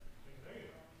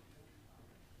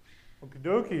Okie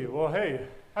dokie. Well, hey,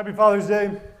 happy Father's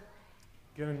Day.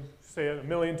 Gonna say it a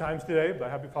million times today, but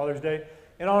happy Father's Day.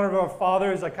 In honor of our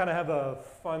fathers, I kind of have a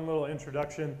fun little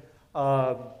introduction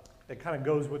that kind of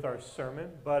goes with our sermon.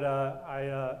 But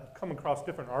I come across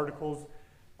different articles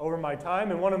over my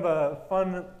time, and one of the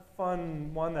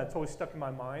fun one that's always stuck in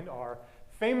my mind are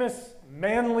famous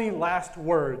manly last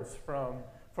words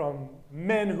from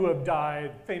men who have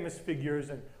died, famous figures,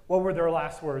 and what were their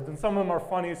last words. And some of them are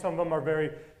funny, some of them are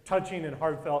very touching and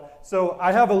heartfelt. So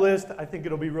I have a list. I think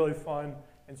it'll be really fun,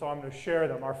 and so I'm going to share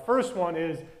them. Our first one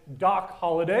is Doc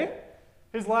Holliday.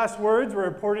 His last words were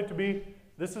reported to be,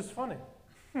 "This is funny."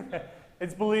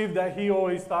 It's believed that he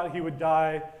always thought he would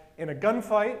die in a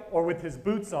gunfight or with his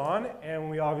boots on, and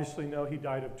we obviously know he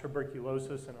died of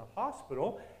tuberculosis in a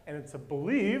hospital, and it's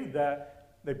believed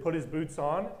that they put his boots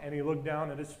on, and he looked down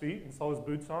at his feet and saw his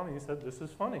boots on, and he said, "This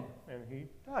is funny," and he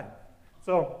died.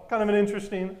 So kind of an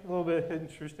interesting, a little bit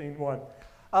interesting one.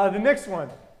 The next one,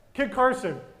 Kit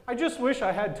Carson. I just wish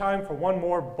I had time for one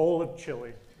more bowl of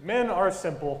chili. Men are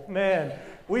simple. Man,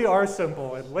 we are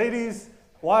simple. And ladies,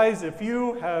 wives, if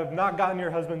you have not gotten your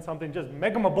husband something, just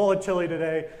make him a bowl of chili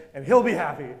today, and he'll be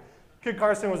happy. Kit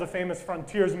Carson was a famous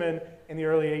frontiersman in the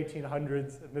early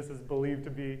 1800s, and this is believed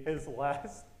to be his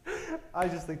last. I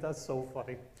just think that's so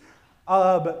funny.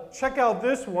 But check out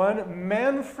this one,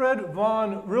 Manfred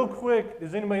von, real quick,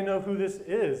 does anybody know who this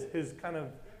is? His kind of,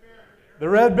 the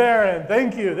Red Baron,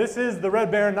 thank you. This is the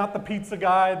Red Baron, not the pizza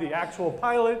guy, the actual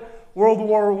pilot. World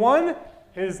War I,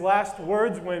 his last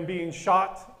words when being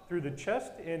shot through the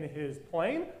chest in his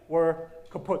plane were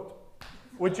kaputt,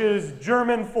 which is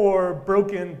German for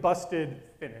broken, busted,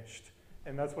 finished.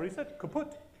 And that's what he said,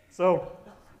 kaputt. So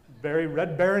very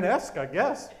Red Baron-esque, I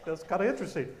guess. That's kind of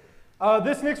interesting.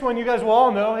 This next one you guys will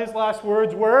all know. His last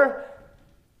words were,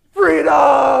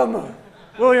 "Freedom!"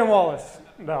 William Wallace.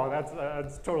 No,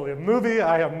 that's totally a movie.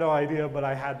 I have no idea, but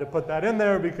I had to put that in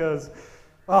there because,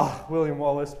 William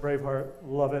Wallace, Braveheart,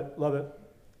 love it, love it.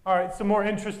 All right, some more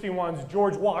interesting ones.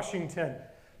 George Washington.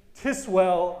 "'Tis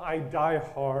well I die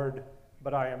hard,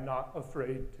 but I am not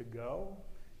afraid to go."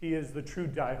 He is the true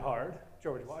diehard,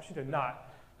 George Washington,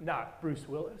 not Bruce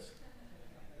Willis.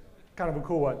 Kind of a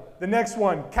cool one. The next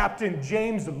one, Captain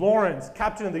James Lawrence,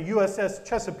 captain of the USS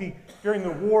Chesapeake during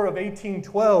the War of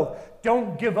 1812.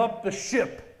 "Don't give up the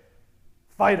ship.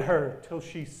 Fight her till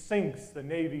she sinks." The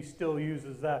Navy still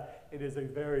uses that. It is a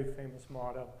very famous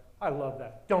motto. I love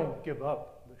that. Don't give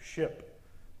up the ship.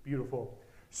 Beautiful.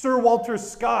 Sir Walter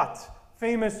Scott,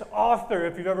 famous author.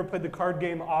 If you've ever played the card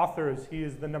game Authors, he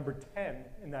is the number 10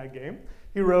 in that game.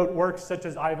 He wrote works such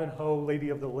as Ivanhoe, Lady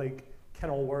of the Lake,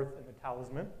 Kenilworth, and The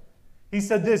Talisman. He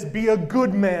said this, "Be a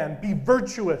good man, be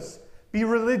virtuous, be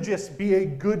religious, be a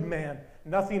good man.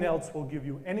 Nothing else will give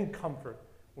you any comfort.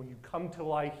 When you come to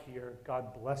lie here,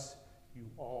 God bless you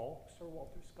all." Sir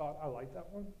Walter Scott, I like that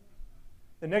one.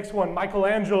 The next one,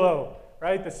 Michelangelo,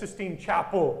 right? The Sistine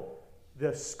Chapel,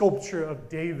 the sculpture of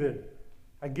David.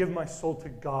 "I give my soul to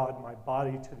God, my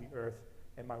body to the earth,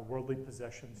 and my worldly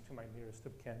possessions to my nearest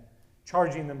of kin,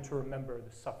 charging them to remember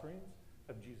the sufferings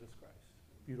of Jesus Christ."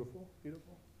 Beautiful,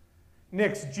 beautiful.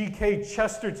 Next, G.K.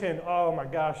 Chesterton. Oh my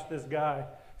gosh, this guy.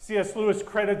 C.S. Lewis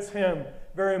credits him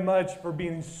very much for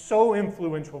being so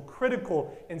influential,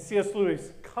 critical in C.S.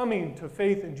 Lewis coming to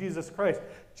faith in Jesus Christ.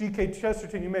 G.K.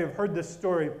 Chesterton, you may have heard this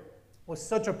story, was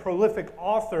such a prolific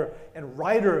author and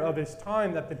writer of his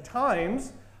time that the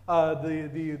Times,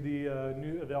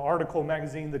 the article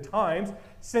magazine, The Times,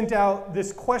 sent out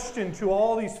this question to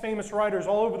all these famous writers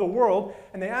all over the world,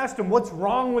 and they asked him, "What's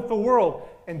wrong with the world?"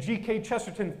 And G.K.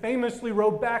 Chesterton famously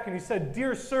wrote back, and he said,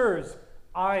 "Dear sirs,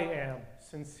 I am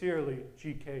sincerely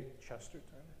G.K.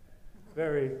 Chesterton."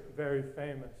 Very, very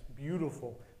famous,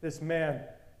 beautiful. This man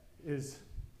is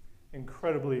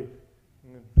incredibly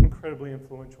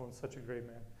influential and such a great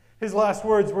man. His last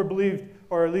words were believed,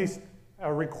 or at least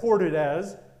recorded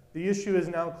as, "The issue is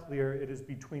now clear. It is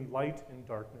between light and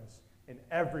darkness, and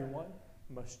everyone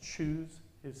must choose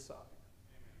his side."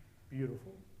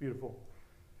 Beautiful, beautiful.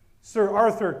 Sir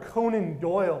Arthur Conan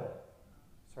Doyle.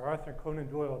 Sir Arthur Conan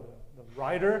Doyle, the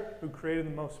writer who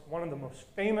created one of the most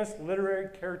famous literary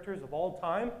characters of all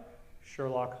time,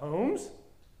 Sherlock Holmes.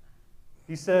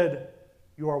 He said,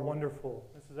 "You are wonderful."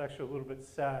 This is actually a little bit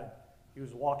sad. He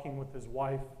was walking with his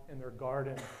wife in their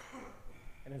garden,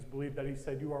 and it's believed that he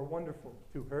said, "You are wonderful"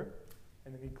 to her,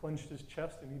 and then he clenched his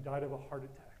chest and he died of a heart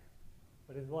attack.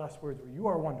 But his last words were, "You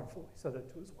are wonderful." He said that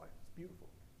to his wife. It's beautiful.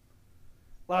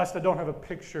 Last, I don't have a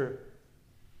picture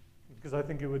because I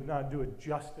think it would not do it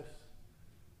justice,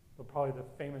 but probably the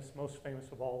most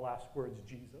famous of all last words,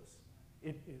 Jesus.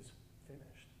 "It is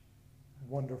finished."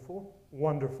 Wonderful,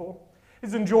 wonderful.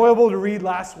 It's enjoyable to read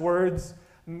last words,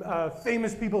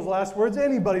 famous people's last words,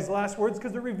 anybody's last words,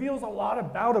 because it reveals a lot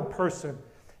about a person.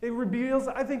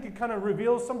 I think it kind of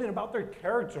reveals something about their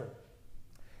character.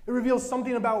 It reveals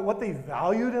something about what they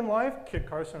valued in life. Kit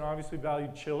Carson obviously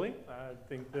valued chili. I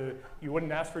think you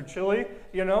wouldn't ask for chili,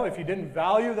 if you didn't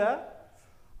value that.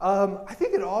 I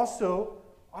think it also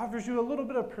offers you a little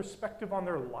bit of perspective on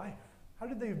their life. How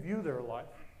did they view their life?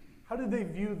 How did they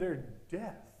view their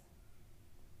death?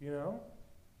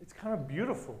 It's kind of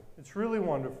beautiful. It's really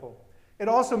wonderful. It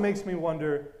also makes me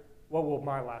wonder, what will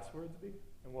my last words be?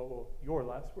 And what will your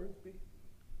last words be?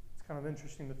 It's kind of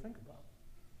interesting to think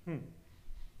about.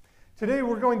 Today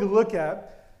we're going to look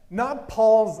at not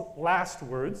Paul's last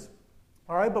words,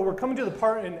 all right, but we're coming to the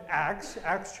part in Acts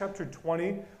chapter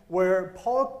 20, where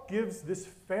Paul gives this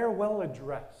farewell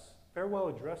address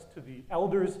to the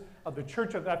elders of the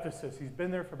church of Ephesus. He's been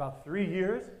there for about 3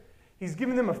 years. He's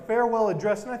giving them a farewell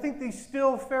address, and I think these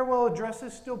farewell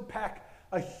addresses still pack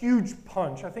a huge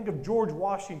punch. I think of George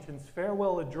Washington's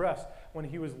farewell address when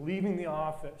he was leaving the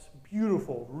office.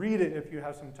 Beautiful. Read it if you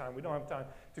have some time. We don't have time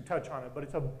to touch on it, but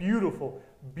it's a beautiful,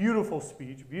 beautiful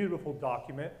speech, beautiful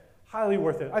document. Highly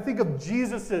worth it. I think of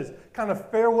Jesus' kind of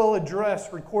farewell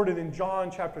address recorded in John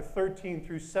chapter 13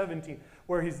 through 17,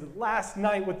 where he's the last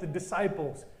night with the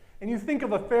disciples. And you think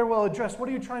of a farewell address, what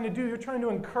are you trying to do? You're trying to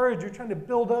encourage, you're trying to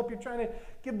build up, you're trying to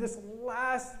give this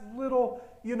last little,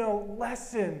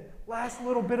 lesson, last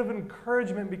little bit of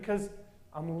encouragement because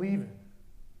I'm leaving.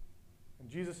 And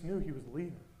Jesus knew he was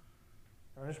leaving.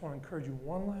 And I just want to encourage you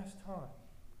one last time.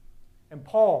 And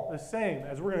Paul is saying,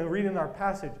 as we're going to read in our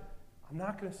passage, I'm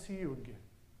not going to see you again.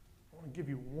 I want to give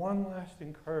you one last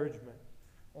encouragement.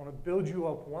 I want to build you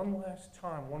up one last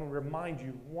time. I want to remind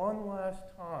you one last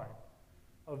time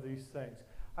of these things.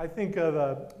 I think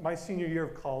of my senior year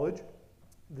of college.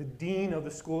 The dean of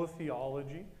the School of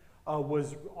Theology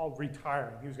was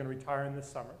retiring. He was going to retire in the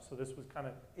summer, so this was kind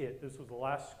of it. This was the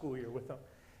last school year with him.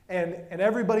 And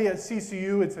everybody at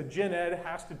CCU, it's a gen ed,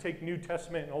 has to take New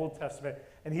Testament and Old Testament,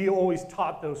 and he always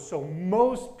taught those. So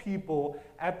most people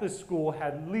at the school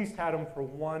had at least had him for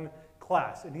one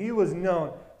class, and he was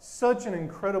known, such an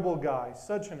incredible guy,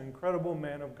 such an incredible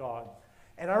man of God.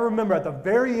 And I remember at the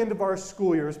very end of our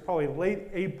school year, it was probably late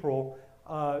April,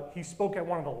 he spoke at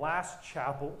one of the last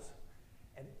chapels,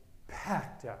 and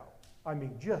packed out. I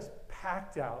mean, just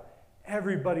packed out.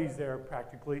 Everybody's there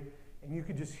practically, and you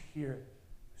could just hear it.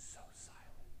 So silent.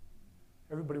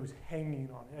 Everybody was hanging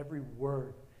on every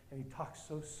word, and he talked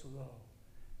so slow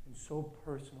and so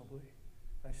personably.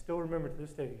 And I still remember to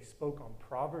this day, he spoke on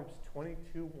Proverbs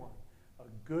 22:1. A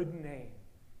good name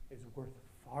is worth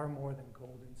far more than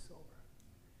gold and silver.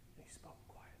 And he spoke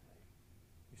quietly.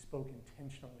 He spoke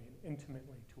intentionally and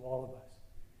intimately to all of us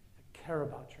to care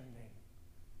about your name.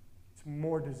 It's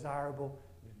more desirable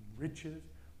than riches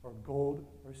or gold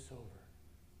or silver.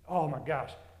 Oh my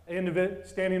gosh. End of it,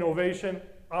 standing ovation.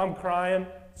 I'm crying.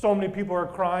 So many people are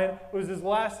crying. It was his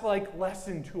last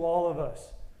lesson to all of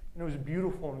us. And it was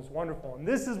beautiful and it was wonderful. And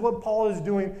this is what Paul is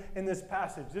doing in this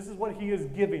passage. This is what he is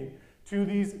giving to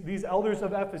these elders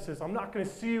of Ephesus. I'm not going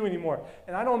to see you anymore.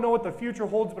 And I don't know what the future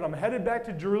holds, but I'm headed back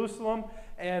to Jerusalem.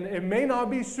 And it may not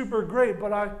be super great,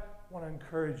 but I want to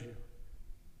encourage you.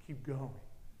 Keep going.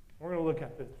 We're going to look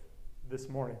at this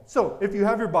morning. So if you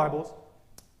have your Bibles,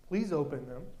 please open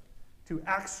them to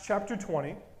Acts chapter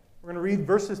 20. We're going to read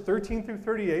verses 13 through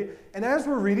 38. And as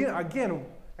we're reading, again,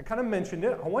 I kind of mentioned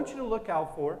it. I want you to look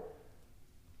out for,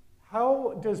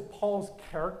 how does Paul's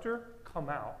character come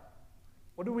out?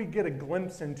 What do we get a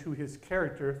glimpse into his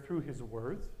character through his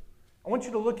words? I want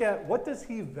you to look at, what does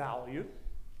he value?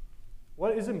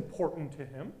 What is important to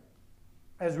him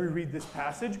as we read this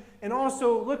passage? And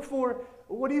also look for,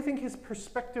 what do you think his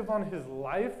perspective on his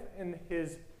life and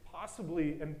his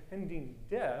possibly impending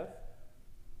death,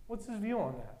 what's his view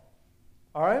on that?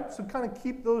 All right, so kind of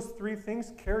keep those three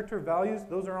things, character, values,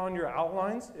 those are on your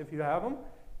outlines if you have them.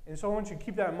 And so I want you to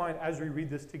keep that in mind as we read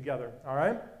this together, all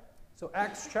right? So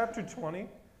Acts chapter 20,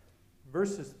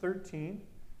 verses 13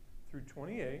 through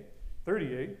 38.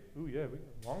 Ooh, yeah, we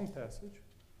got a long passage.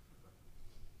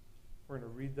 We're going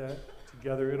to read that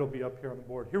together. It'll be up here on the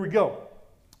board. Here we go.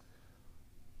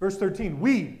 Verse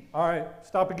 13, all right,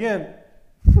 stop again.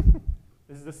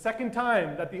 This is the second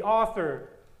time that the author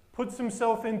puts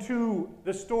himself into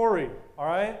the story, all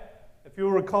right? If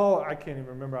you'll recall, I can't even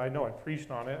remember. I know I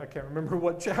preached on it. I can't remember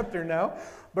what chapter now.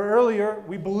 But earlier,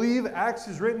 we believe Acts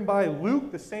is written by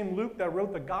Luke, the same Luke that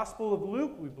wrote the Gospel of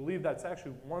Luke. We believe that's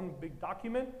actually one big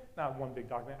document. Not one big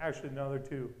document. Actually, no, they're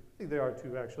two. I think they are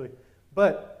two, actually.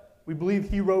 But we believe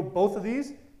he wrote both of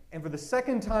these. And for the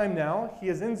second time now, he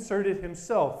has inserted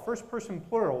himself, first person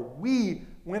plural. We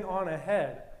went on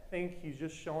ahead. I think he's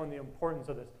just showing the importance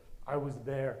of this. I was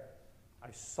there.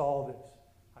 I saw this.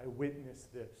 I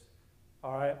witnessed this.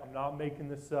 All right, I'm not making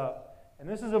this up. And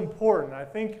this is important. I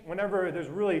think whenever there's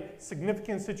really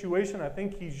significant situation, I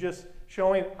think he's just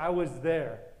showing I was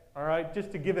there. All right,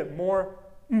 just to give it more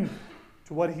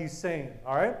to what he's saying.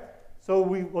 All right, so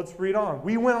let's read on.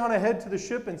 We went on ahead to the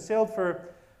ship and sailed for,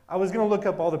 I was going to look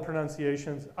up all the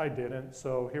pronunciations. I didn't,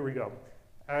 so here we go.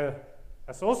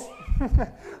 Assos.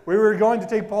 We were going to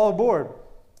take Paul aboard.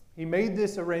 He made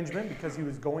this arrangement because he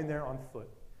was going there on foot.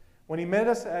 When he met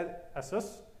us at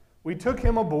Assos, we took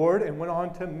him aboard and went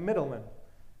on to Mytilene.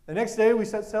 The next day we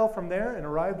set sail from there and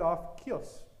arrived off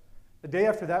Chios. The day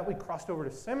after that we crossed over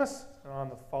to Samos, and on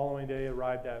the following day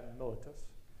arrived at Miletus.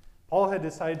 Paul had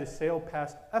decided to sail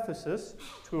past Ephesus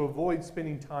to avoid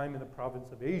spending time in the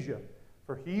province of Asia,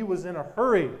 for he was in a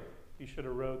hurry. He should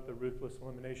have wrote the ruthless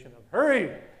elimination of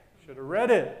hurry. Should have read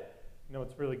it. You know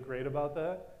what's really great about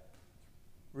that?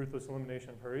 Ruthless Elimination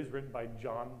of Hurry is written by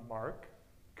John Mark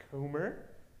Comer.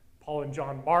 Paul and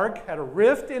John Mark had a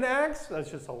rift in Acts. That's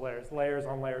just hilarious. Layers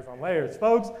on layers on layers.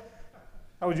 Folks,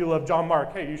 how would you love John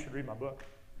Mark? Hey, you should read my book.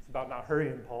 It's about not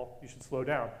hurrying, Paul. You should slow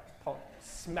down. Paul,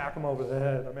 smack him over the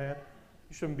head, man.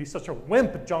 You shouldn't be such a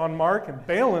wimp, John Mark, and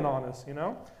bailing on us, you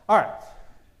know? All right.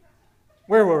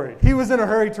 Where were we? He was in a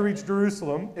hurry to reach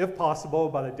Jerusalem, if possible,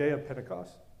 by the day of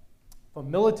Pentecost. From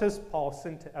Miletus, Paul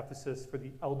sent to Ephesus for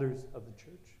the elders of the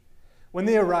church. When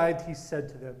they arrived, he said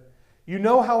to them, "You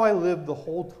know how I lived the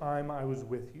whole time I was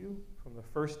with you, from the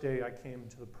first day I came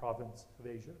to the province of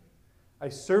Asia. I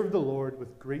served the Lord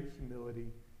with great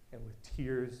humility and with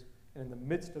tears, and in the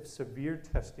midst of severe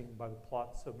testing by the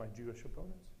plots of my Jewish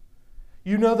opponents.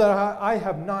 You know that I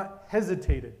have not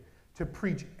hesitated to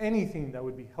preach anything that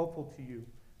would be helpful to you,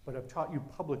 but have taught you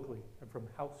publicly and from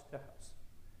house to house.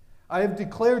 I have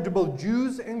declared to both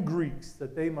Jews and Greeks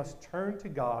that they must turn to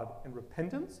God in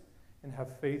repentance and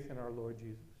have faith in our Lord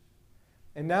Jesus.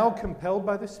 And now, compelled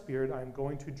by the Spirit, I am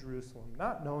going to Jerusalem,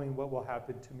 not knowing what will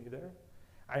happen to me there.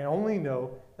 I only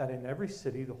know that in every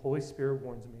city the Holy Spirit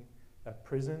warns me that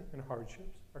prison and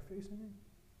hardships are facing me.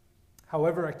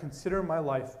 However, I consider my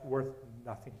life worth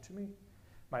nothing to me.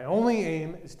 My only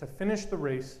aim is to finish the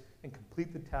race and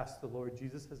complete the task the Lord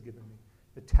Jesus has given me,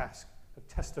 the task of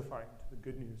testifying to the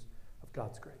good news of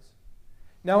God's grace.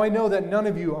 Now I know that none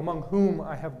of you among whom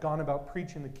I have gone about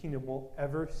preaching the kingdom will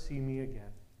ever see me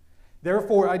again.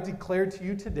 Therefore I declare to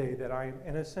you today that I am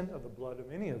innocent of the blood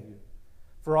of any of you.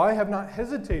 For I have not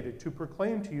hesitated to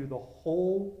proclaim to you the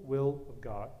whole will of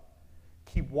God.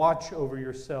 Keep watch over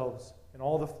yourselves and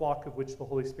all the flock of which the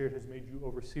Holy Spirit has made you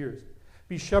overseers.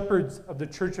 Be shepherds of the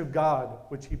church of God,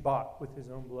 which he bought with his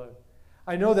own blood.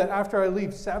 I know that after I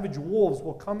leave, savage wolves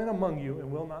will come in among you and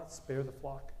will not spare the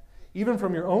flock. Even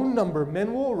from your own number,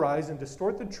 men will arise and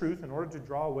distort the truth in order to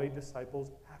draw away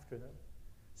disciples after them.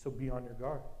 So be on your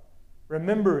guard.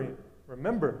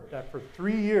 Remember that for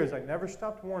 3 years I never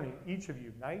stopped warning each of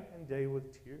you night and day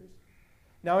with tears.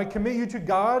 Now I commit you to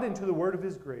God and to the word of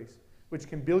his grace, which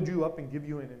can build you up and give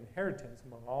you an inheritance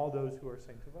among all those who are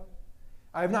sanctified.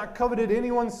 I have not coveted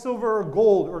anyone's silver or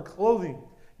gold or clothing.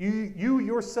 You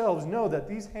yourselves know that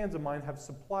these hands of mine have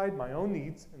supplied my own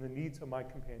needs and the needs of my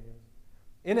companions.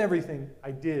 In everything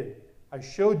I did, I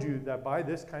showed you that by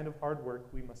this kind of hard work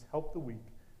we must help the weak,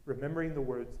 remembering the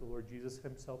words the Lord Jesus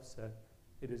himself said,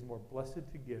 "It is more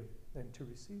blessed to give than to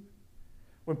receive."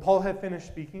 When Paul had finished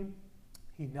speaking,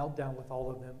 he knelt down with all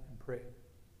of them and prayed.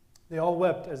 They all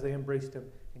wept as they embraced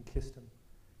him and kissed him.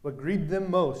 What grieved them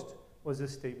most was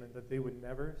his statement that they would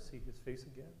never see his face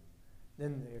again.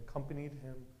 Then they accompanied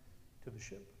him to the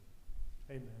ship.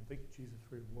 Amen. Thank you, Jesus,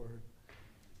 for your word.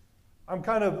 I'm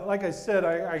kind of, like I said,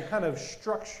 I kind of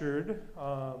structured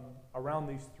around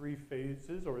these three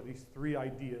phases or these three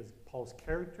ideas: Paul's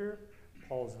character,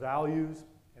 Paul's values,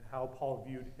 and how Paul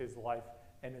viewed his life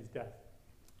and his death.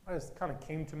 That just kind of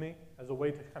came to me as a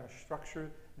way to kind of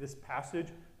structure this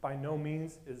passage. By no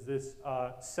means is this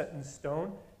set in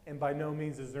stone, and by no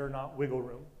means is there not wiggle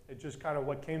room. It's just kind of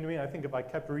what came to me. I think if I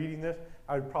kept reading this,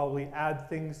 I would probably add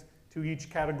things to each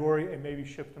category and maybe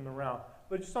shift them around.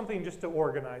 But just something just to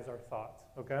organize our thoughts,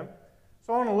 okay?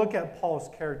 So I want to look at Paul's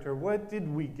character. What did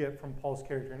we get from Paul's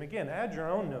character? And again, add your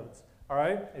own notes, all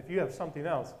right, if you have something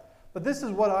else. But this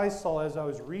is what I saw as I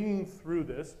was reading through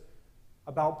this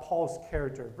about Paul's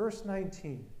character. Verse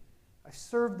 19, I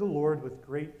served the Lord with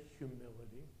great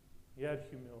humility. He had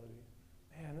humility.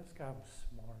 Man, this guy was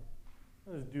smart.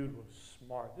 This dude was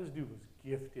smart. This dude was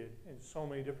gifted in so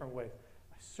many different ways.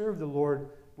 I served the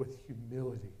Lord with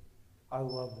humility. I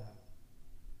love that.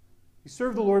 He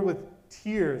served the Lord with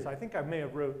tears. I think I may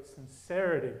have wrote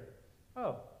sincerity.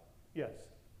 Oh, yes.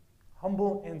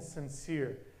 Humble and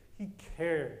sincere. He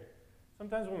cared.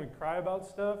 Sometimes when we cry about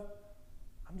stuff,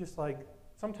 I'm just like,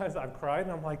 sometimes I've cried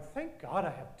and I'm like, thank God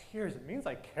I have tears. It means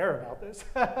I care about this.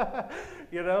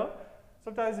 You know?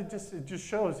 Sometimes it just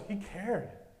shows he cared.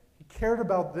 He cared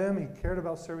about them. He cared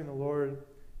about serving the Lord.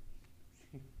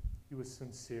 He was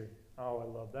sincere. Oh,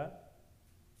 I love that.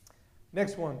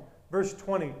 Next one, verse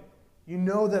 20. You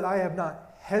know that I have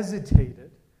not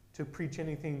hesitated to preach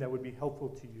anything that would be helpful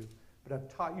to you, but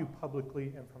I've taught you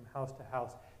publicly and from house to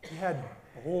house. He had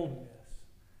boldness.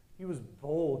 He was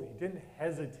bold. He didn't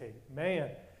hesitate.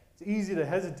 Man, it's easy to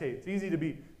hesitate. It's easy to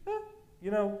be, okay,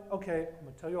 I'm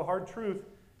going to tell you a hard truth.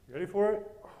 You ready for it?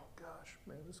 Oh, gosh,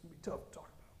 man, this is going to be tough to talk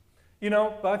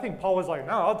about. But I think Paul was like,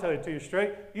 no, I'll tell it to you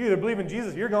straight. You either believe in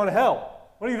Jesus or you're going to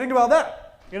hell. What do you think about that?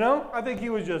 I think he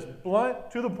was just blunt,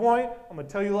 to the point. I'm going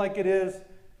to tell you like it is.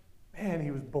 Man,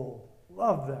 he was bold.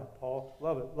 Love that, Paul.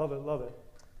 Love it, love it, love it.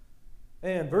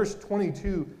 And verse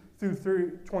 22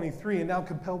 through 23, and now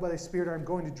compelled by the Spirit, I'm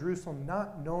going to Jerusalem,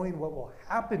 not knowing what will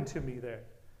happen to me there.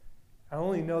 I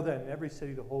only know that in every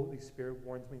city the Holy Spirit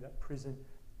warns me that prison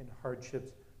and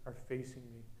hardships are facing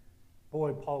me.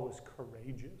 Boy, Paul was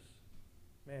courageous.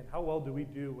 Man, how well do we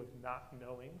do with not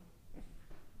knowing?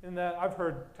 In that I've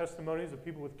heard testimonies of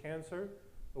people with cancer.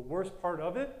 The worst part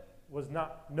of it was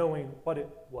not knowing what it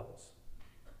was.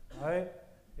 Right?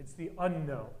 It's the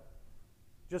unknown.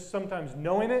 Just sometimes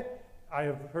knowing it, I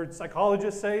have heard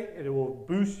psychologists say it will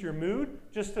boost your mood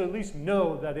just to at least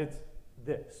know that it's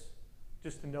this.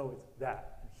 Just to know it's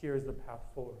that. And here's the path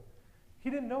forward.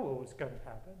 He didn't know what was going to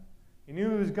happen. He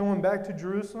knew he was going back to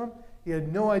Jerusalem. He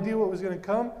had no idea what was going to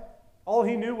come. All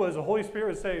he knew was the Holy Spirit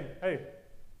was saying, hey,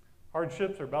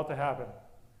 hardships are about to happen.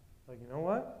 Like, you know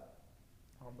what?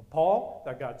 I'm the Paul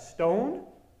that got stoned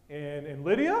in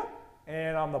Lydia,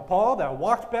 and I'm the Paul that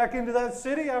walked back into that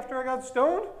city after I got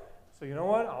stoned. So you know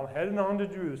what? I'm heading on to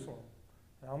Jerusalem.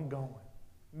 And I'm going.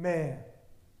 Man,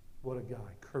 what a guy.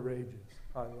 Courageous.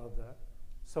 I love that.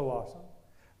 So awesome.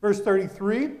 Verse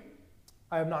 33,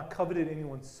 I have not coveted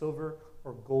anyone's silver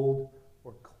or gold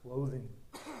or clothing.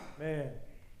 Man,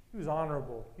 he was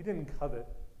honorable. He didn't covet.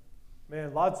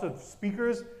 Man, lots of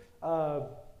speakers,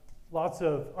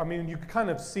 you kind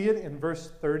of see it in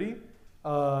verse 30.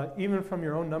 Even from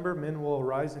your own number, men will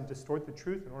arise and distort the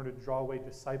truth in order to draw away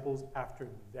disciples after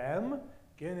them.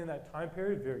 Again, in that time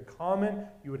period, very common.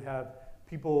 You would have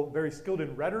people very skilled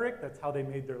in rhetoric. That's how they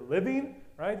made their living,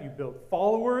 right? You built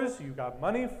followers. You got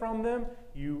money from them.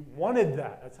 You wanted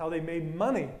that. That's how they made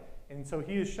money. And so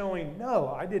he is showing, no,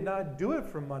 I did not do it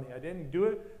for money. I didn't do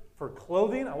it for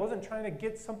clothing. I wasn't trying to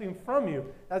get something from you.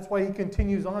 That's why he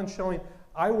continues on showing,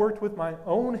 I worked with my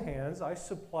own hands. I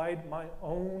supplied my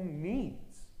own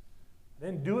needs. I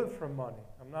didn't do it for money.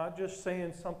 I'm not just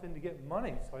saying something to get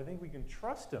money. So I think we can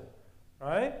trust him,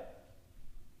 right?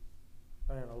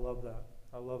 Man, I love that.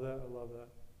 I love that. I love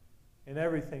that. In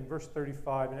everything, verse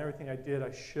 35, in everything I did,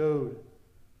 I showed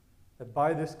that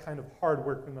by this kind of hard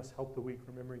work we must help the weak,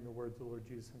 remembering the words the Lord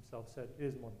Jesus himself said, it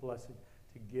is more blessed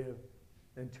to give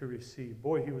than to receive.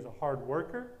 Boy, he was a hard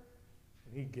worker,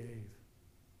 and he gave.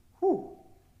 Whew.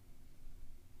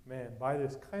 Man, by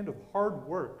this kind of hard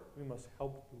work, we must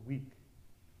help the weak.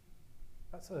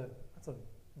 That's a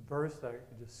verse that I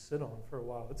could just sit on for a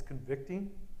while. It's convicting.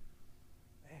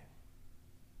 Man,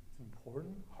 it's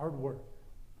important. Hard work.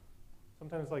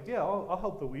 Sometimes like, yeah, I'll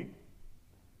help the weak.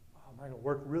 Oh, am I going to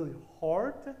work really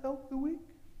hard to help the weak?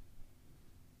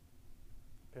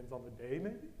 Depends on the day,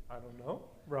 maybe. I don't know,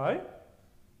 right?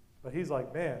 But he's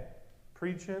like, man,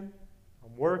 preaching,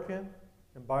 I'm working,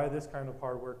 and by this kind of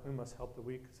hard work, we must help the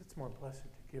weak, because it's more blessed to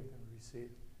give than to receive.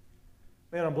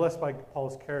 Man, I'm blessed by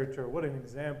Paul's character. What an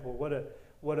example.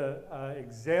 What a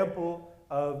example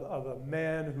of a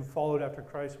man who followed after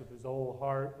Christ with his whole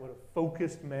heart. What a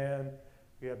focused man.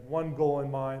 He had one goal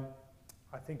in mind.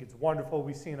 I think it's wonderful.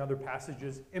 We see in other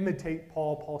passages, imitate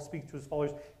Paul. Paul speaks to his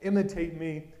followers, imitate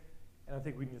me. And I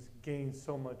think we can just gain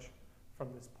so much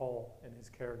from this Paul and his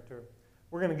character.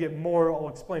 We're going to get more, I'll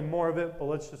explain more of it, but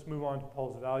let's just move on to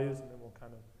Paul's values, and then we'll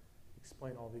kind of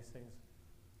explain all these things.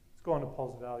 Let's go on to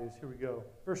Paul's values. Here we go.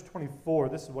 Verse 24,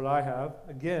 this is what I have.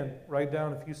 Again, write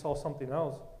down if you saw something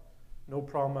else. No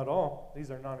problem at all.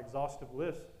 These are not exhaustive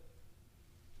lists.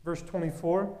 Verse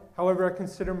 24, however, I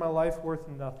consider my life worth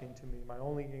nothing to me. My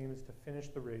only aim is to finish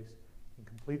the race and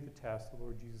complete the task the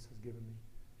Lord Jesus has given me.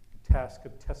 The task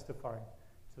of testifying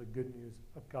to the good news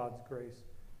of God's grace.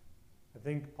 I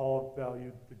think Paul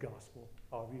valued the gospel,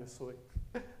 obviously.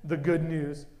 The good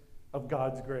news of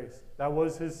God's grace. That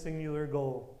was his singular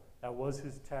goal. That was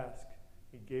his task.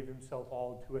 He gave himself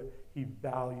all to it. He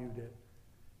valued it.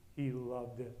 He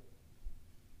loved it.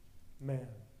 Man.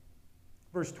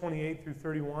 Verse 28 through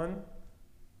 31.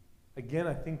 Again,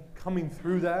 I think coming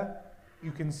through that,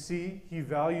 you can see he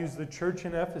values the church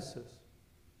in Ephesus.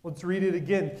 Let's read it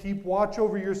again. Keep watch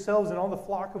over yourselves and all the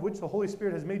flock of which the Holy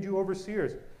Spirit has made you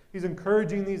overseers. He's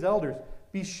encouraging these elders.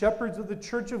 Be shepherds of the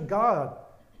church of God.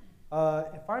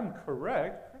 If I'm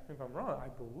correct me if I'm wrong, I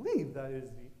believe that is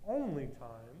the only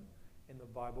time in the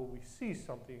Bible we see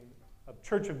something of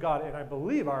Church of God. And I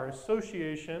believe our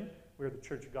association, we're the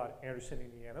Church of God, Anderson,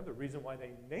 Indiana. The reason why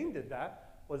they named it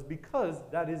that was because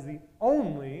that is the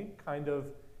only kind of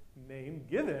name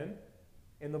given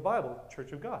in the Bible,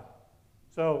 Church of God.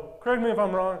 So correct me if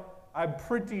I'm wrong. I'm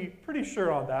pretty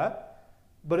sure on that.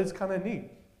 But it's kind of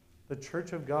neat. The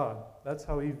Church of God. That's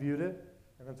how he viewed it.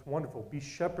 And that's wonderful. Be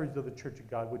shepherds of the Church of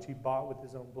God, which he bought with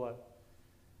his own blood.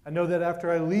 I know that after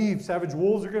I leave, savage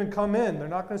wolves are going to come in. They're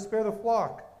not going to spare the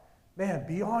flock. Man,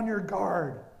 be on your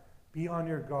guard. Be on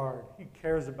your guard. He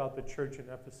cares about the church in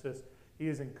Ephesus. He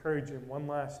is encouraging one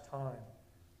last time.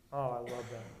 Oh, I love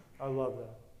that. I love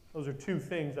that. Those are two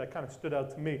things that kind of stood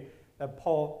out to me that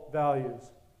Paul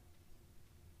values.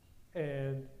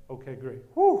 And, okay, great.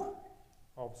 Whew.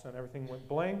 All of a sudden, everything went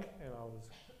blank, and I was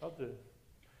about to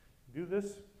do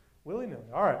this willy-nilly.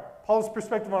 All right. Paul's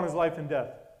perspective on his life and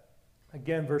death.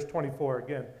 Again, verse 24,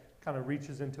 again, kind of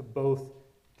reaches into both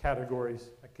categories.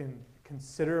 I can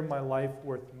consider my life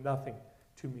worth nothing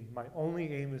to me. My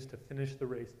only aim is to finish the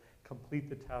race, complete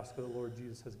the task that the Lord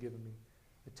Jesus has given me,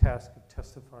 the task of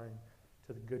testifying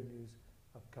to the good news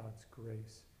of God's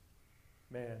grace.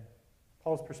 Man,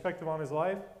 Paul's perspective on his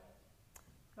life,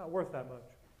 not worth that much.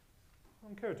 I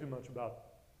don't care too much about it.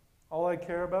 All I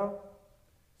care about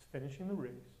is finishing the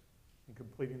race and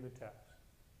completing the task.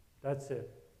 That's it.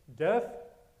 Death,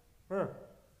 as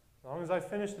long as I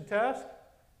finish the task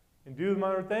and do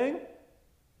my thing,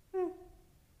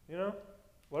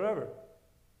 whatever.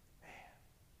 Man.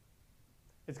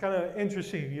 It's kind of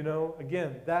interesting,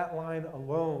 again, that line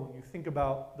alone, you think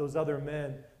about those other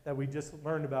men that we just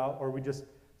learned about, or we just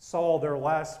saw their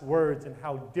last words, and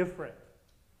how different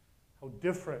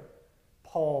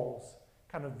Paul's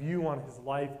kind of view on his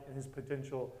life and his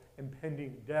potential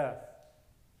impending death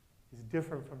is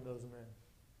different from those men.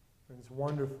 And it's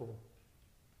wonderful.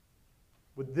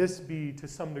 Would this be, to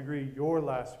some degree, your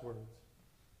last words?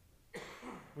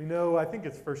 We know, I think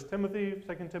it's 1 Timothy,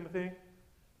 2 Timothy.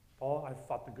 Paul, I've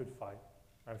fought the good fight.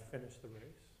 I've finished the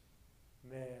race.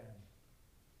 Man,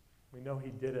 we know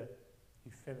he did it. He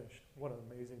finished. What an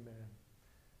amazing man.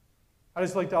 I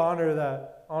just like to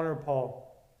honor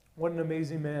Paul. What an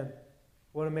amazing man.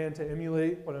 What a man to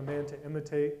emulate. What a man to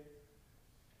imitate.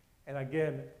 And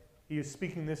again, he is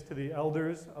speaking this to the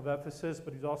elders of Ephesus,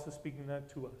 but he's also speaking that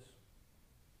to us.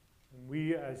 And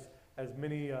we, as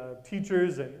many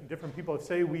teachers and different people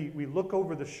say, we look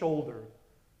over the shoulder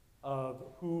of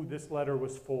who this letter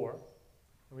was for.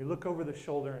 And we look over the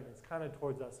shoulder, and it's kind of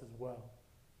towards us as well.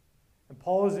 And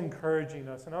Paul is encouraging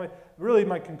us. And really,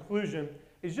 my conclusion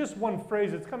is just one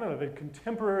phrase. It's kind of a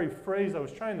contemporary phrase. I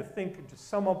was trying to think to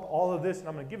sum up all of this, and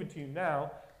I'm going to give it to you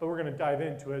now, but we're going to dive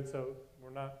into it, so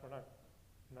we're not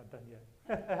done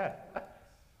yet.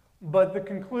 But the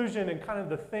conclusion and kind of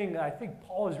the thing I think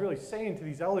Paul is really saying to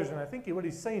these elders, and I think what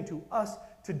he's saying to us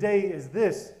today is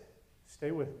this: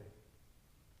 stay with me.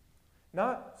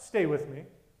 Not stay with me,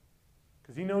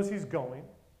 because he knows he's going,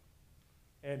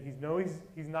 and he knows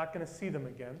he's not going to see them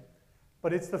again.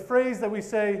 But it's the phrase that we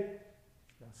say,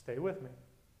 now stay with me.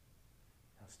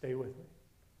 Now stay with me.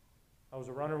 I was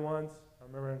a runner once. I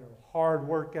remember in a hard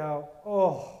workout.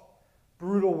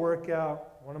 Brutal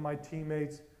workout. One of my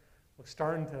teammates was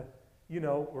starting to,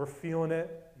 we're feeling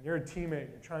it. And you're a teammate.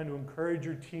 You're trying to encourage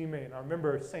your teammate. And I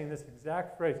remember saying this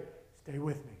exact phrase: stay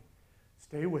with me.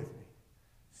 Stay with me.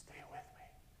 Stay with me.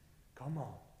 Come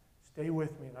on. Stay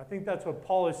with me. And I think that's what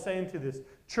Paul is saying to this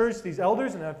church, these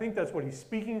elders, and I think that's what he's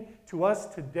speaking to us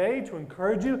today to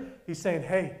encourage you. He's saying,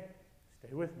 hey,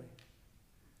 stay with me.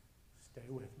 Stay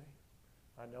with me.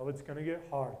 I know it's going to get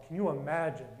hard. Can you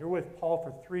imagine? You're with Paul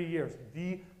for 3 years.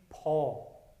 The Paul.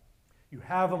 You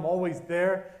have him always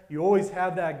there. You always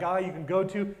have that guy you can go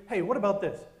to. Hey, what about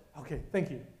this? Okay,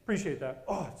 thank you. Appreciate that.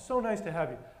 Oh, it's so nice to have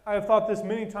you. I have thought this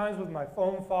many times with my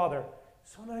own father.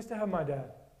 So nice to have my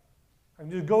dad. I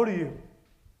can just go to you.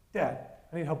 Dad,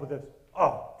 I need help with this.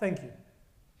 Oh, thank you.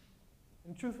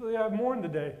 And truthfully, I've mourned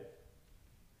today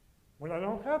when I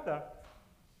don't have that.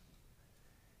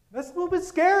 That's a little bit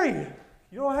scary.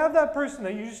 You don't have that person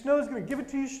that you just know is going to give it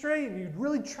to you straight, and you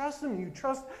really trust them. You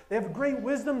trust they have great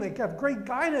wisdom. They have great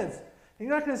guidance. And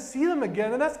you're not going to see them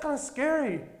again, and that's kind of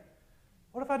scary.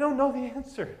 What if I don't know the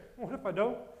answer? What if I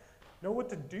don't know what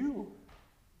to do?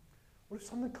 What if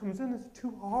something comes in that's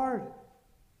too hard?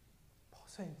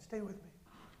 Paul's saying, stay with me.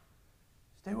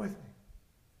 Stay with me.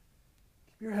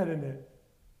 Keep your head in it.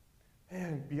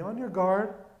 Man, be on your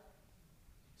guard.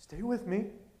 Stay with me.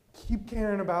 Keep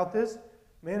caring about this.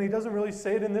 Man, he doesn't really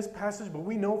say it in this passage, but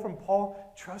we know from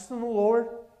Paul, trust in the Lord.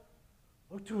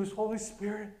 Look to his Holy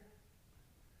Spirit.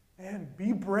 Man,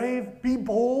 be brave. Be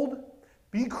bold.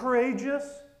 Be courageous.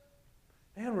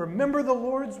 Man, remember the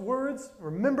Lord's words.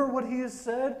 Remember what he has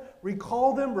said.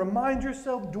 Recall them. Remind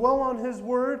yourself. Dwell on his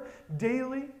word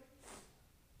daily.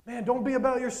 Man, don't be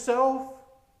about yourself.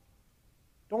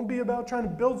 Don't be about trying to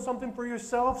build something for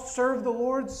yourself. Serve the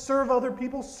Lord. Serve other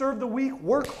people. Serve the weak.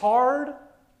 Work hard.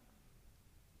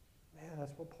 Man,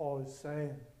 that's what Paul is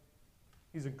saying.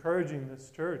 He's encouraging this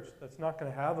church that's not going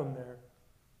to have him there.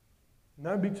 And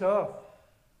that would be tough,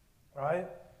 right?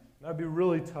 That would be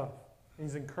really tough. And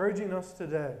he's encouraging us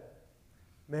today.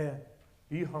 Man,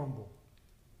 be humble.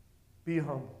 Be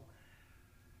humble.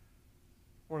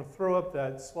 I want to throw up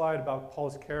that slide about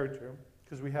Paul's character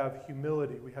because we have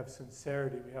humility, we have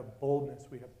sincerity, we have boldness,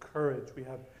 we have courage, we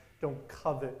have don't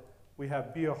covet, we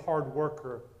have be a hard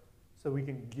worker so we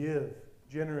can give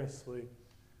generously.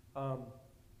 I'm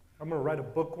going to write a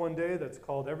book one day that's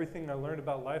called Everything I Learned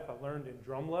About Life I Learned in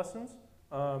Drum Lessons.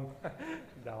 No,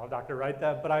 I'm not going to write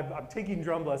that, but I'm taking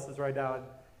drum lessons right now,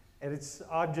 and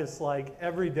I'm just like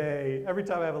every day, every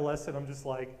time I have a lesson, I'm just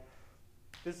like,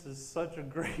 this is such a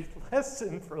great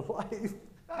lesson for life.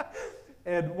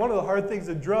 And one of the hard things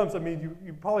in drums, I mean,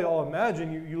 you probably all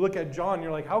imagine, you look at John,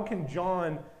 you're like, how can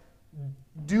John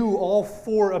do all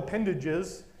 4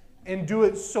 appendages and do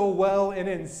it so well and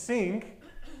in sync?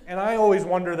 And I always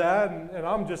wonder that, and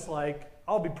I'm just like,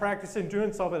 I'll be practicing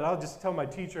doing something, and I'll just tell my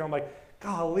teacher, I'm like,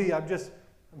 golly, I'm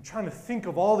trying to think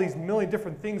of all these million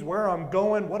different things, where I'm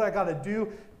going, what I got to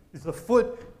do. Is the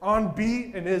foot on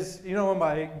beat, and am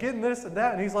I getting this and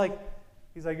that? And he's like,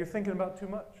 you're thinking about too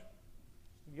much.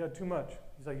 You got too much.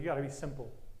 He's like, you got to be simple.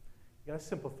 You got to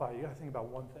simplify. You got to think about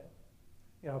one thing.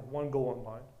 You have one goal in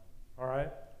mind, all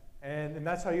right? And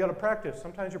that's how you got to practice.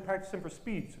 Sometimes you're practicing for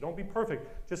speed, so don't be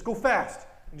perfect. Just go fast,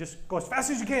 and just go as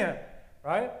fast as you can,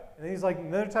 right? And then he's like,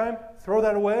 another time, throw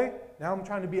that away. Now I'm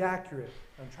trying to be accurate.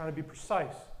 I'm trying to be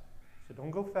precise. So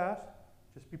don't go fast.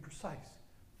 Just be precise.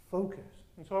 Focus.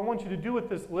 And so I want you to do with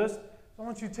this list, I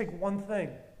want you to take one thing.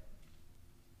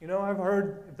 I've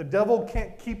heard if the devil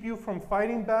can't keep you from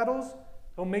fighting battles,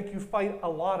 he'll make you fight a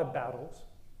lot of battles.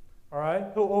 All right?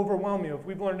 He'll overwhelm you. If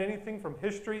we've learned anything from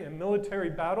history and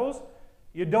military battles,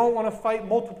 you don't want to fight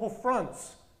multiple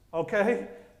fronts. Okay?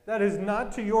 That is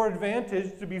not to your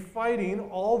advantage to be fighting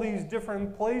all these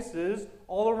different places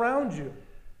all around you.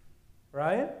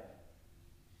 Right?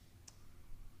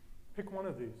 Pick one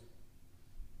of these.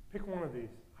 Pick one of these.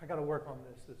 I got to work on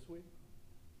this week.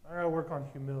 I got to work on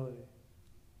humility.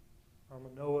 I'm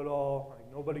a know-it-all. Like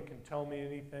nobody can tell me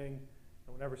anything.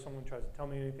 And whenever someone tries to tell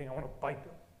me anything, I want to bite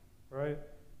them. Right?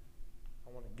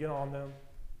 I want to get on them.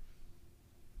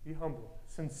 Be humble.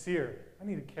 Sincere. I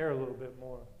need to care a little bit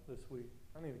more this week.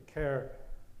 I need to care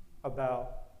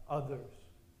about others.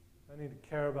 I need to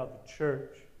care about the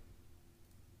church.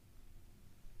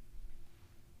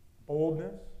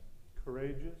 Boldness.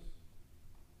 Courageous.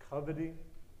 Coveting,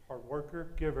 hard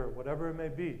worker, giver, whatever it may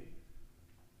be.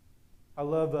 I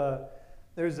love,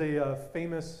 there's a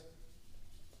famous,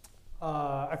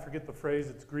 I forget the phrase,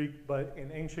 it's Greek, but in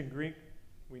ancient Greek,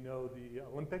 we know the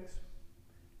Olympics,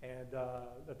 and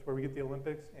that's where we get the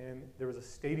Olympics, and there was a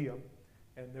stadium,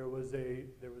 and there was a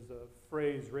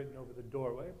phrase written over the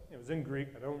doorway. It was in Greek,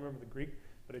 I don't remember the Greek,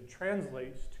 but it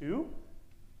translates to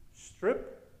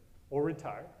strip or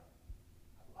retire.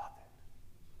 I love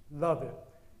it. Love it.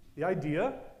 The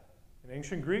idea, in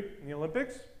ancient Greek, in the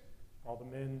Olympics, all the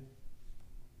men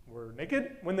were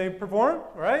naked when they performed,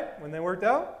 right? When they worked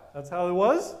out. That's how it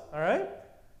was, all right?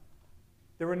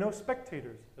 There were no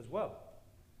spectators as well.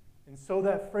 And so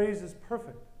that phrase is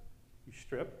perfect. You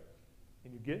strip,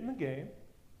 and you get in the game,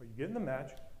 or you get in the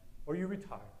match, or you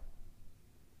retire.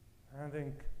 And I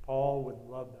think Paul would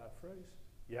love that phrase.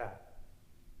 Yeah.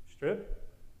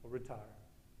 Strip or retire.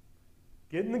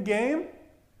 Get in the game,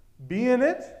 be in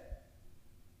it,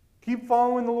 keep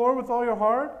following the Lord with all your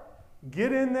heart,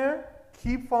 get in there,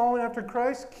 keep following after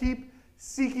Christ, keep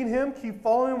seeking Him, keep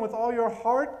following Him with all your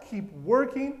heart, keep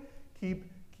working, keep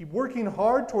working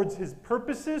hard towards His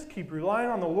purposes, keep relying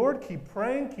on the Lord, keep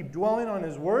praying, keep dwelling on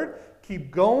His Word,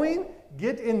 keep going,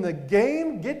 get in the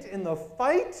game, get in the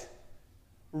fight,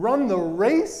 run the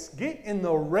race, get in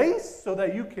the race so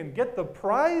that you can get the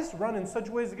prize, run in such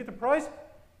ways to get the prize,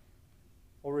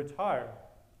 or retire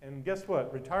And guess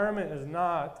what? Retirement is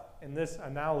not, in this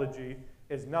analogy,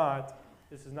 this is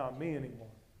not me anymore.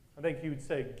 I think he would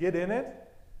say, get in it,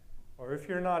 or if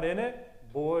you're not in it,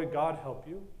 boy, God help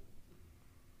you.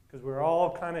 Because we're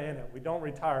all kind of in it. We don't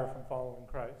retire from following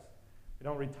Christ. We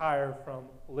don't retire from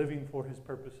living for his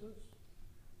purposes.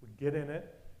 We get in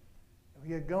it, and we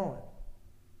get going.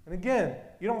 And again,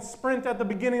 you don't sprint at the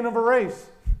beginning of a race.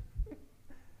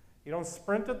 You don't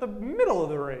sprint at the middle of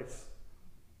the race.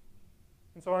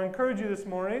 And so I encourage you this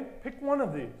morning, pick one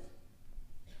of these.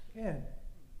 Again,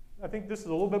 I think this is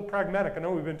a little bit pragmatic. I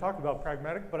know we've been talking about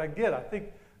pragmatic, but I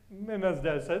think, and as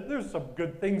Dad said, there's some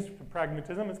good things to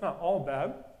pragmatism. It's not all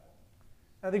bad.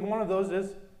 I think one of those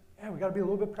is, we got to be a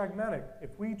little bit pragmatic.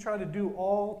 If we try to do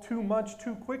all too much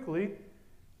too quickly,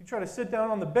 you try to sit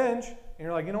down on the bench, and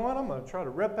you're like, you know what, I'm going to try to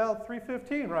rep out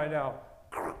 315 right now.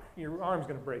 Your arm's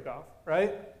going to break off,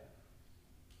 right?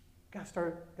 Got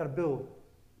to build.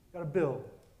 Got to build.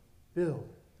 And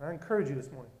I encourage you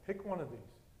this morning, pick one of these.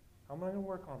 How am I going to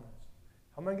work on this?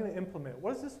 How am I going to implement it?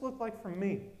 What does this look like for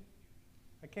me?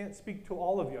 I can't speak to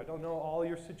all of you. I don't know all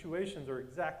your situations or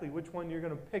exactly which one you're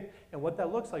going to pick and what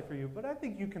that looks like for you, but I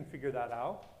think you can figure that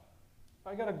out.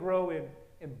 I got to grow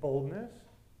in boldness.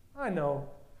 I know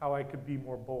how I could be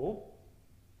more bold.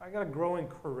 I got to grow in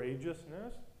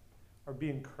courageousness or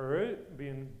being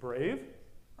brave.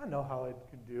 I know how I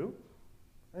could do.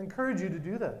 I encourage you to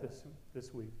do that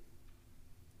this week.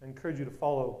 I encourage you to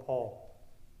follow Paul.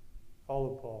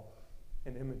 Follow Paul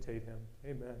and imitate him.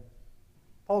 Amen.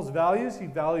 Paul's values, he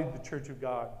valued the church of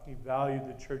God. He valued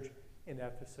the church in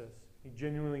Ephesus. He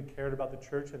genuinely cared about the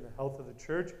church and the health of the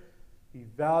church. He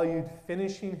valued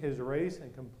finishing his race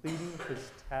and completing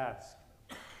his task.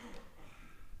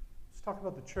 Let's talk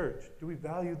about the church. Do we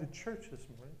value the church this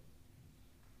morning?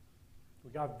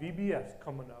 We got VBS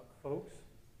coming up, folks.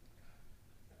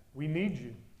 We need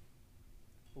you.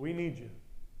 We need you.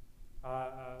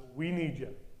 We need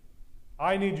you.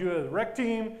 I need you as rec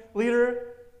team leader.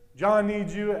 John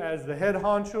needs you as the head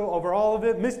honcho over all of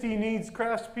it. Misty needs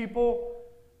craftspeople.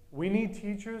 We need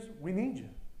teachers. We need you.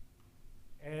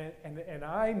 And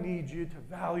I need you to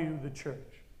value the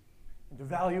church. And to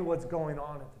value what's going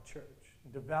on at the church.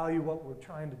 And to value what we're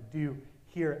trying to do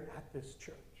here at this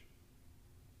church.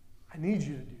 I need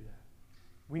you to do that.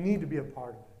 We need to be a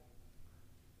part of it.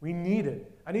 We need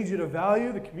it. I need you to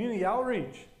value the community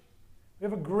outreach. We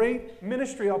have a great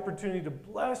ministry opportunity to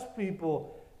bless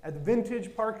people at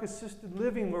Vintage Park Assisted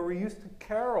Living where we used to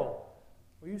carol.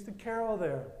 We used to carol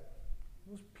there.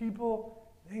 Those people,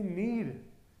 they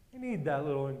need that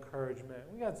little encouragement.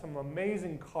 We got some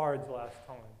amazing cards last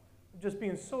time. Just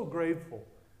being so grateful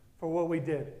for what we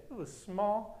did. It was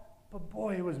small, but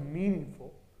boy, it was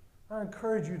meaningful. I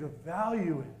encourage you to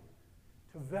value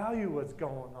it, to value what's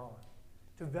going on,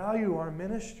 to value our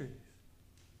ministries.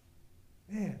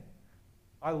 Man,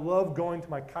 I love going to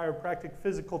my chiropractic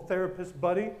physical therapist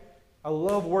buddy. I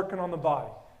love working on the body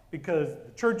because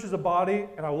the church is a body,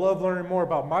 and I love learning more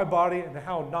about my body and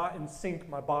how not in sync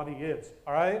my body is,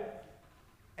 all right?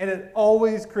 And it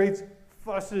always creates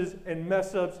fusses and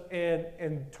mess-ups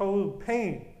and total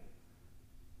pain.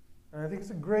 And I think it's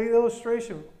a great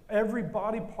illustration. Every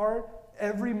body part,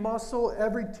 every muscle,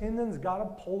 every tendon's got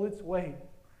to pull its weight.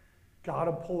 Got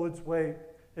to pull its weight.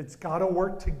 It's got to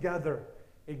work together.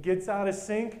 It gets out of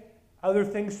sync, other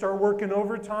things start working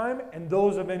overtime, and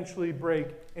those eventually break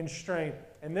and strain.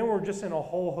 And then we're just in a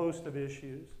whole host of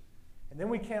issues. And then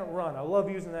we can't run. I love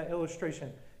using that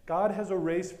illustration. God has a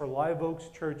race for Live Oaks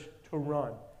Church to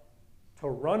run. To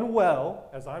run well,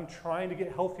 as I'm trying to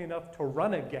get healthy enough to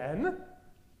run again,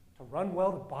 to run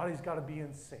well, the body's got to be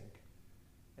in sync.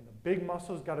 And the big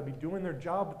muscles got to be doing their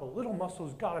job, but the little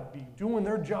muscles got to be doing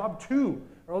their job too.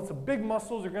 Or else the big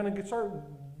muscles are going to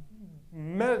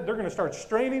they're going to start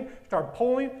straining, start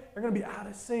pulling. They're going to be out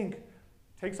of sync. It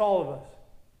takes all of us.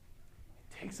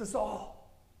 It takes us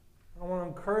all. I want to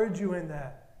encourage you in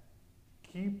that.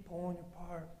 Keep pulling your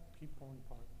part. Keep pulling your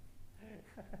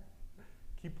part.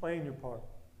 Keep playing your part.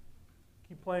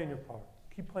 Keep playing your part.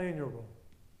 Keep playing your role.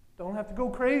 Don't have to go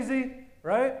crazy,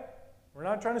 right? We're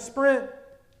not trying to sprint,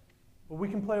 but we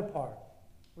can play a part.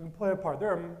 We can play a part.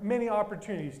 There are many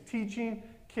opportunities. Teaching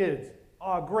kids,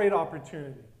 great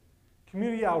opportunity.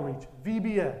 Community outreach,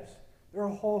 VBS. There are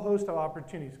a whole host of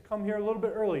opportunities. Come here a little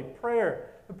bit early. Prayer,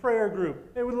 the prayer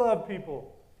group. They would love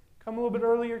people. Come a little bit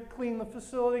earlier, clean the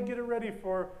facility, get it ready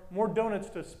for more donuts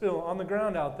to spill on the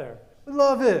ground out there. We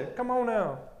love it. Come on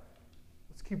now.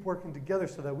 Let's keep working together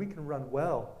so that we can run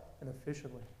well and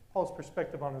efficiently. Paul's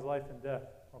perspective on his life and death.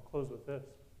 I'll close with this.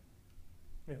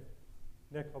 Yeah.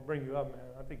 Nick, I'll bring you up, man.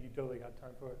 I think you totally got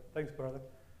time for it. Thanks, brother.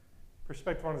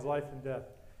 Perspective on his life and death.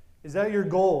 Is that your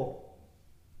goal?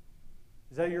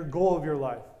 Is that your goal of your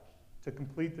life? To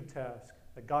complete the task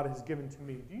that God has given to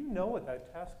me? Do you know what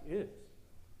that task is?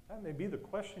 That may be the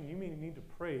question you may need to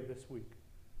pray this week.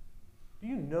 Do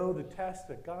you know the task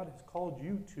that God has called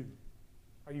you to?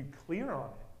 Are you clear on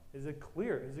it? Is it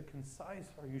clear? Is it concise?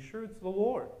 Are you sure it's the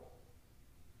Lord?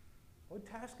 What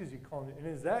task is He calling you? And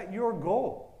is that your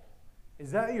goal?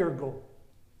 Is that your goal?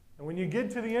 And when you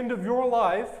get to the end of your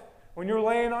life, when you're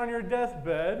laying on your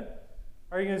deathbed,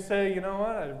 are you going to say, you know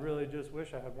what, I really just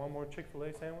wish I had one more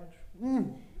Chick-fil-A sandwich?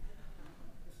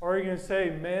 Or are you going to say,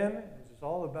 man, this is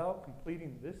all about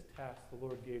completing this task the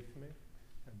Lord gave to me,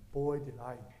 and boy, did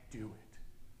I do it.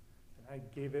 And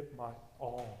I gave it my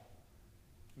all.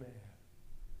 Man.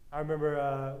 I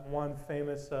remember one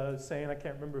famous saying, I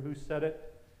can't remember who said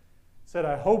it, said,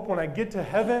 I hope when I get to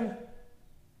heaven,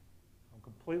 I'm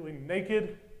completely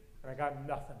naked and I got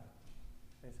nothing.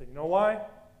 And he said, you know why?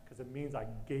 Because it means I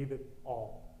gave it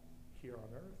all here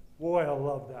on earth. Boy, I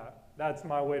love that. That's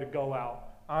my way to go out.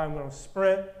 I'm going to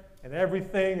sprint, and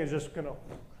everything is just going to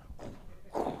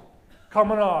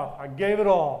coming off. I gave it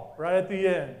all right at the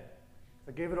end.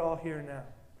 I gave it all here now.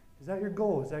 Is that your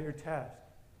goal? Is that your task?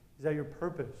 Is that your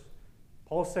purpose?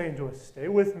 Paul's saying to us, stay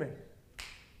with me.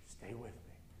 Stay with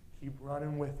me. Keep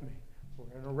running with me.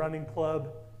 We're in a running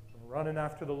club. We're running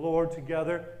after the Lord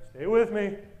together. Stay with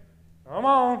me. Come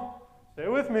on. Stay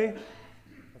with me.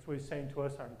 That's what he's saying to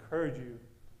us. I encourage you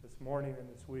this morning and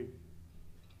this week.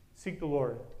 Seek the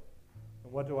Lord.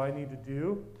 And what do I need to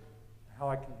do? How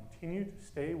I can continue to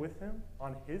stay with Him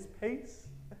on His pace.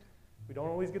 We don't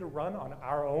always get to run on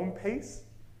our own pace.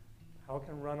 How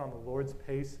can we run on the Lord's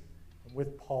pace and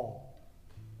with Paul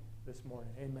this morning?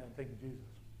 Amen. Thank you, Jesus.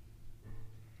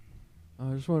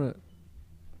 I just want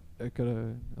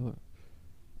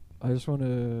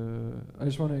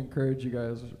to encourage you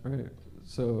guys, right?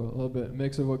 So a little bit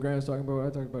mix of what Grant's talking about, what I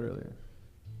talked about earlier.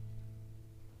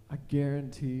 I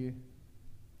guarantee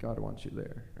God wants you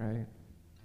there, right?